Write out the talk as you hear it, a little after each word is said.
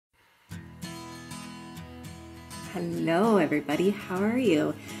Hello everybody, how are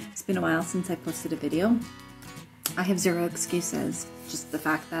you? It's been a while since I posted a video. I have zero excuses, just the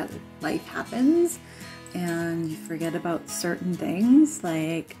fact that life happens and you forget about certain things.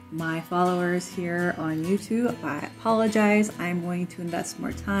 Like my followers here on YouTube, I apologize. I'm going to invest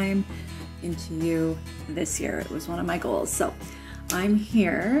more time into you this year. It was one of my goals. So I'm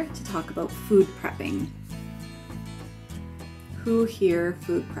here to talk about food prepping. Who here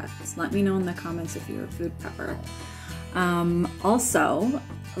food preps? Let me know in the comments if you're a food prepper. Also,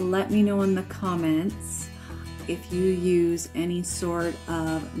 let me know in the comments if you use any sort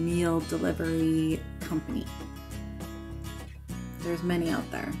of meal delivery company. There's many out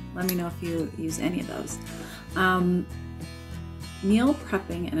there. Let me know if you use any of those. Meal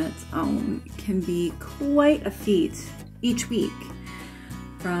prepping in its own can be quite a feat each week.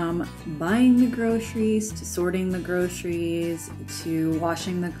 From buying the groceries, to sorting the groceries, to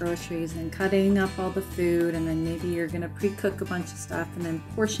washing the groceries and cutting up all the food, and then maybe you're gonna pre-cook a bunch of stuff and then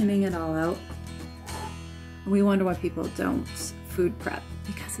portioning it all out. And we wonder why people don't food prep,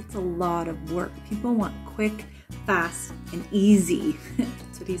 because it's a lot of work. People want quick, fast, and easy.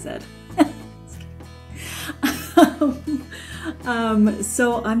 That's what he said.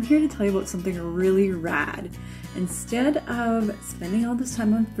 So I'm here to tell you about something really rad. Instead of spending all this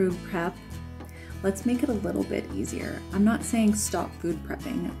time on food prep, let's make it a little bit easier. I'm not saying stop food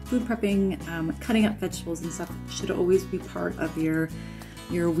prepping. Food prepping, cutting up vegetables and stuff should always be part of your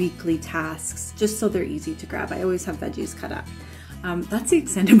weekly tasks, just so they're easy to grab. I always have veggies cut up. That's the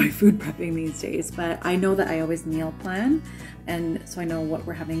extent of my food prepping these days, but I know that I always meal plan, and so I know what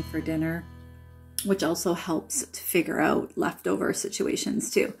we're having for dinner, which also helps to figure out leftover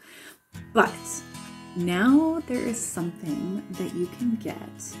situations too. But now there is something that you can get,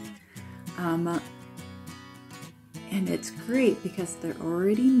 and it's great because they're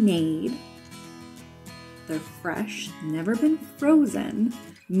already made, they're fresh, never been frozen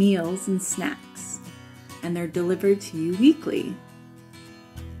meals and snacks, and they're delivered to you weekly.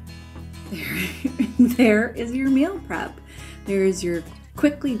 There is your meal prep. There is your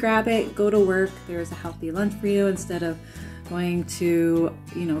quickly grab it, go to work. There's a healthy lunch for you instead of going to,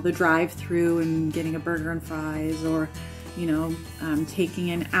 the drive-through and getting a burger and fries, or,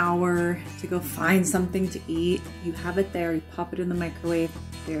 taking an hour to go find something to eat. You have it there, you pop it in the microwave,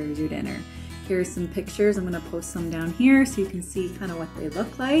 there's your dinner. Here's some pictures. I'm gonna post some down here so you can see kind of what they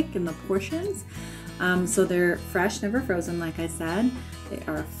look like and the portions. So they're fresh, never frozen, like I said. They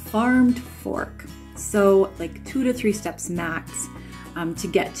are farm to fork. So like 2 to 3 steps max to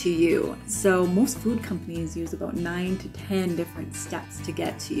get to you. So most food companies use about 9 to 10 different steps to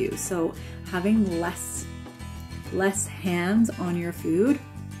get to you. So having less hands on your food,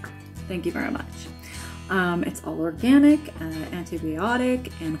 thank you very much. It's all organic, antibiotic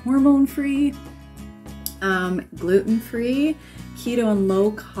and hormone free, gluten free, keto and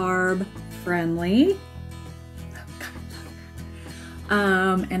low carb friendly.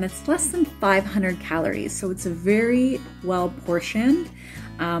 And it's less than 500 calories, so it's a very well portioned,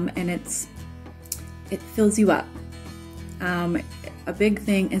 and it fills you up. A big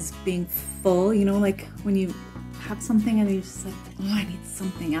thing is being full. Like when you have something and you're just like, oh, I need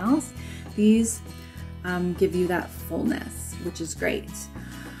something else. These give you that fullness, which is great.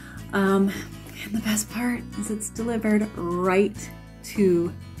 And the best part is it's delivered right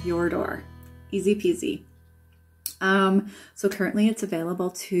to your door. Easy peasy. So currently it's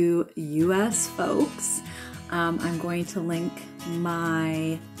available to US folks. I'm going to link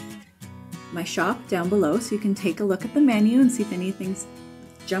my shop down below so you can take a look at the menu and see if anything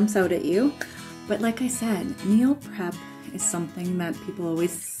jumps out at you. But like I said, meal prep is something that people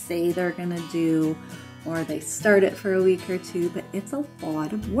always say they're gonna do, or they start it for a week or two, but it's a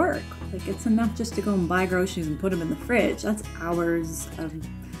lot of work. Like, it's enough just to go and buy groceries and put them in the fridge. That's hours of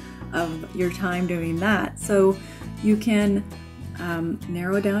your time doing that. So you can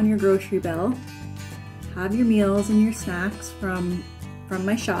narrow down your grocery bill, have your meals and your snacks from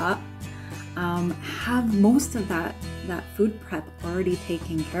my shop, have most of that food prep already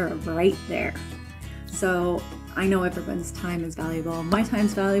taken care of right there. So I know everyone's time is valuable. My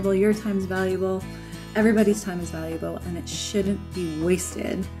time's valuable, your time's valuable, everybody's time is valuable, and it shouldn't be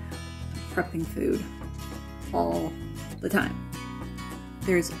wasted prepping food all the time.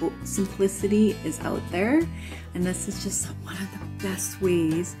 Simplicity is out there, and this is just one of the best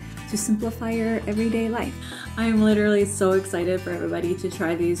ways to simplify your everyday life. I'm literally so excited for everybody to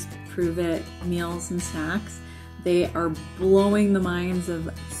try these Pruvit meals and snacks. They are blowing the minds of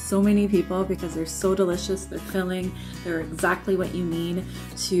so many people because they're so delicious, they're filling, they're exactly what you need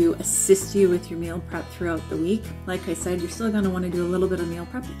to assist you with your meal prep throughout the week. Like I said, you're still gonna wanna do a little bit of meal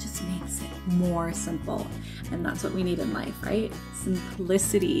prep. It just makes it more simple. And that's what we need in life, right?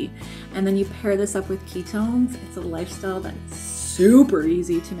 Simplicity. And then you pair this up with ketones. It's a lifestyle that's super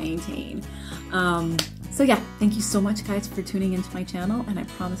easy to maintain. So yeah, thank you so much guys for tuning into my channel, and I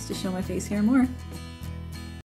promise to show my face here more.